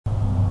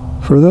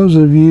For those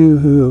of you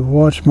who have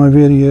watched my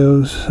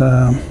videos,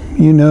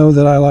 you know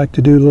that I like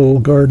to do little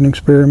garden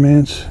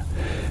experiments.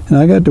 And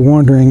I got to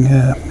wondering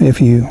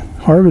if you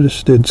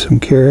harvested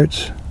some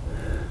carrots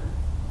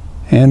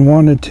and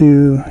wanted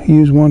to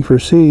use one for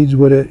seeds,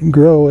 would it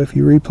grow if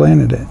you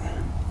replanted it?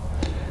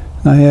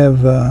 And I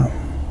have a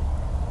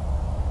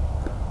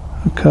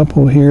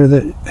couple here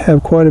that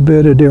have quite a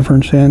bit of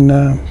difference in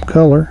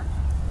color.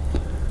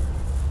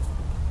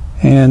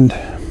 And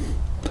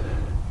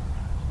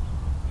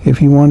if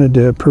you wanted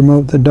to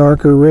promote the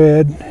darker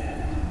red,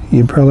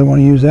 you'd probably want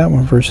to use that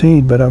one for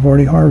seed, but I've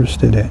already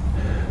harvested it.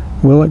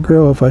 Will it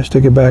grow if I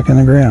stick it back in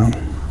the ground?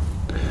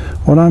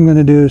 What I'm going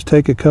to do is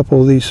take a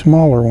couple of these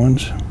smaller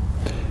ones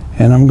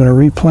and I'm going to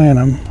replant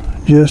them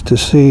just to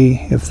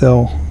see if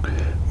they'll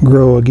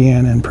grow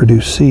again and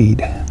produce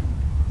seed.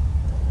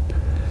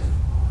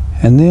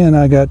 And then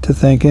I got to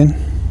thinking,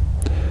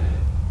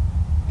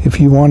 if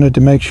you wanted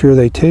to make sure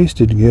they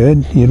tasted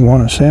good, you'd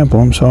want to sample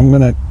them. So I'm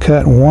going to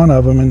cut one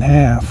of them in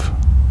half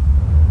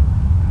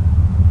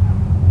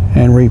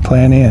and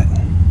replant it.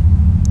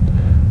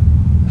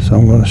 So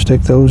I'm going to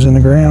stick those in the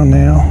ground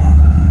now,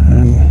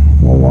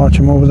 and we'll watch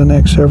them over the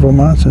next several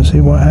months and see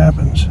what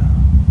happens.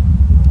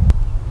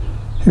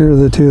 Here are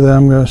the two that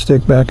I'm going to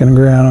stick back in the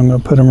ground. I'm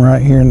going to put them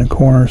right here in the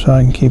corner so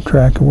I can keep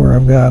track of where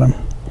I've got them.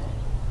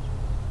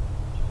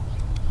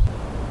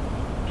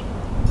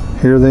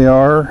 Here they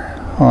are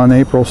on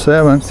April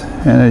 7th,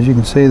 and as you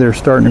can see, they're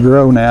starting to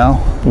grow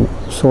now.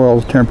 The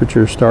soil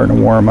temperature is starting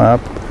to warm up.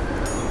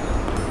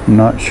 I'm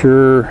not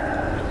sure.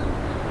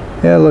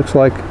 Yeah, it looks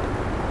like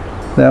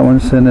that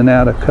one's sending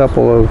out a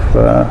couple of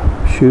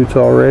shoots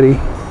already,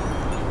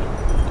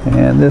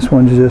 and this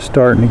one's just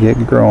starting to get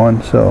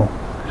growing, so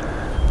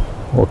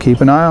we'll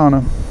keep an eye on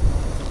them.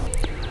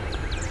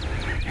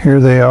 Here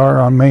they are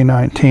on May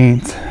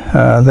 19th.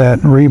 That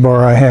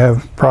rebar I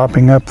have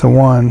propping up the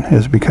one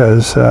is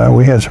because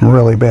we had some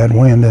really bad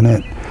wind and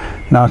it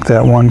knocked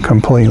that one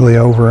completely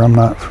over. I'm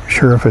not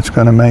sure if it's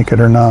going to make it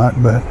or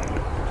not, but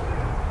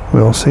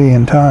we'll see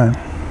in time.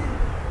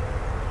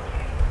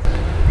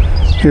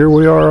 Here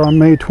we are on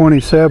May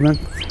 27th,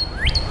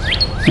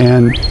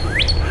 and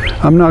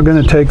I'm not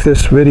going to take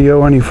this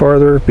video any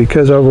farther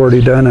because I've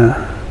already done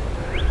a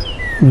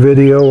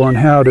video on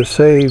how to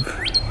save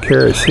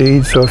carrot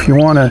seeds. So if you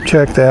want to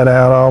check that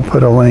out, I'll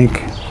put a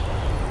link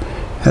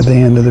at the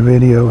end of the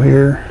video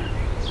here.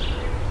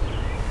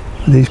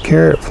 These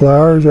carrot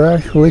flowers are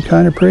actually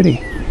kind of pretty.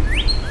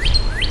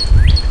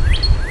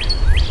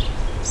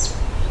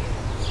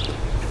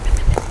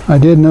 I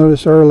did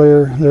notice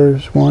earlier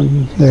there's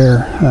one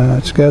there.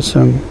 It's got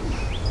some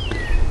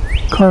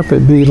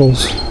carpet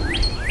beetles.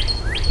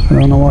 I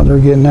don't know what they're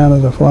getting out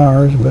of the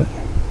flowers, but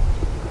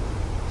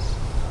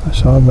I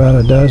saw about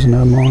a dozen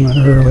of them on it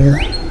earlier.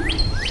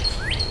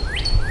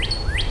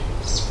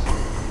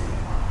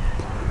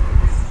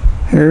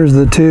 Here's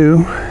the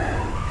two.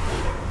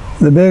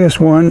 The biggest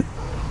one,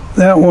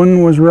 that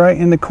one was right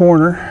in the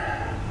corner.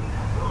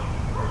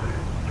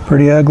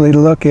 Pretty ugly to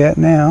look at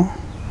now.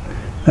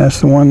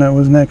 That's the one that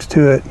was next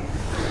to it.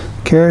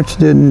 Carrots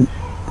didn't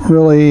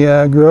really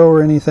grow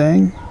or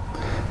anything,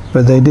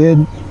 but they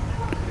did,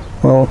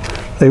 well,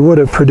 they would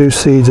have produced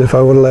seeds if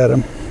I would have let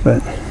them,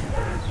 but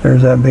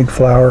there's that big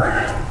flower.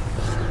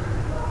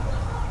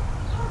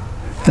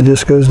 It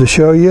just goes to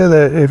show you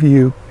that if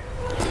you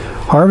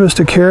harvest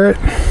a carrot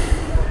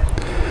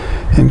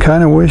and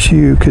kind of wish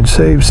you could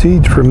save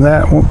seeds from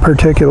that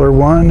particular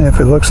one,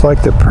 if it looks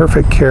like the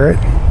perfect carrot,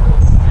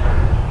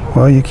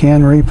 well, you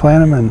can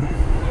replant them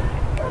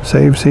and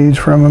save seeds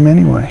from them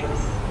anyway.